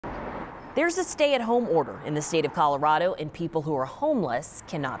There's a stay-at-home order in the state of Colorado, and people who are homeless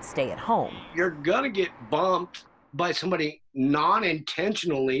cannot stay at home. You're gonna get bumped by somebody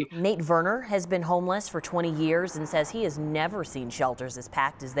non-intentionally. Nate Werner has been homeless for 20 years and says he has never seen shelters as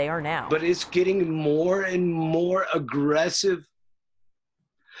packed as they are now. But it's getting more and more aggressive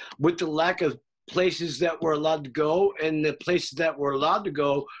with the lack of places that we're allowed to go, and the places that we're allowed to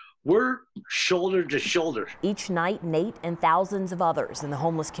go, we're shoulder to shoulder. Each night, Nate and thousands of others in the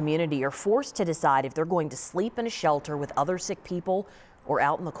homeless community are forced to decide if they're going to sleep in a shelter with other sick people or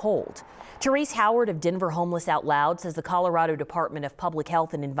out in the cold. Therese Howard of Denver Homeless Out Loud says the Colorado Department of Public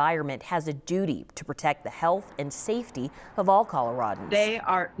Health and Environment has a duty to protect the health and safety of all Coloradans. They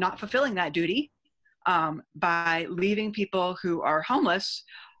are not fulfilling that duty by leaving people who are homeless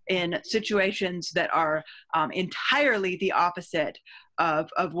in situations that are entirely the opposite of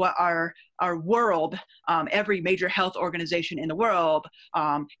what our world, every major health organization in the world,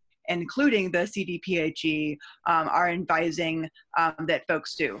 including the CDPHE, are advising that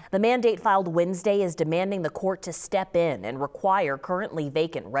folks do. The mandate filed Wednesday is demanding the court to step in and require currently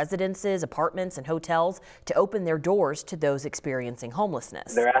vacant residences, apartments, and hotels to open their doors to those experiencing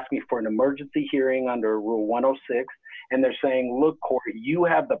homelessness. They're asking for an emergency hearing under Rule 106, and they're saying, look, court, you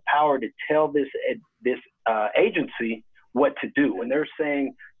have the power to tell this agency what to do. And they're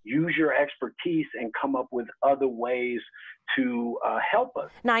saying, use your expertise and come up with other ways to help us.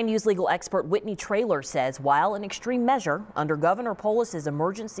 9 News legal expert Whitney Traylor says while an extreme measure under Governor Polis's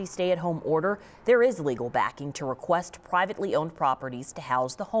emergency stay-at-home order, there is legal backing to request privately owned properties to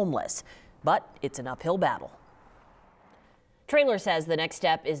house the homeless. But it's an uphill battle. Traylor says the next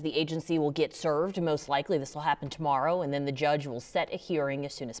step is the agency will get served. Most likely this will happen tomorrow, and then the judge will set a hearing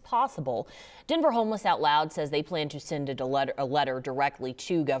as soon as possible. Denver Homeless Out Loud says they plan to send a letter directly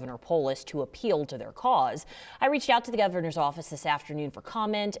to Governor Polis to appeal to their cause. I reached out to the governor's office this afternoon for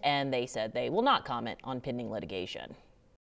comment, and they said they will not comment on pending litigation.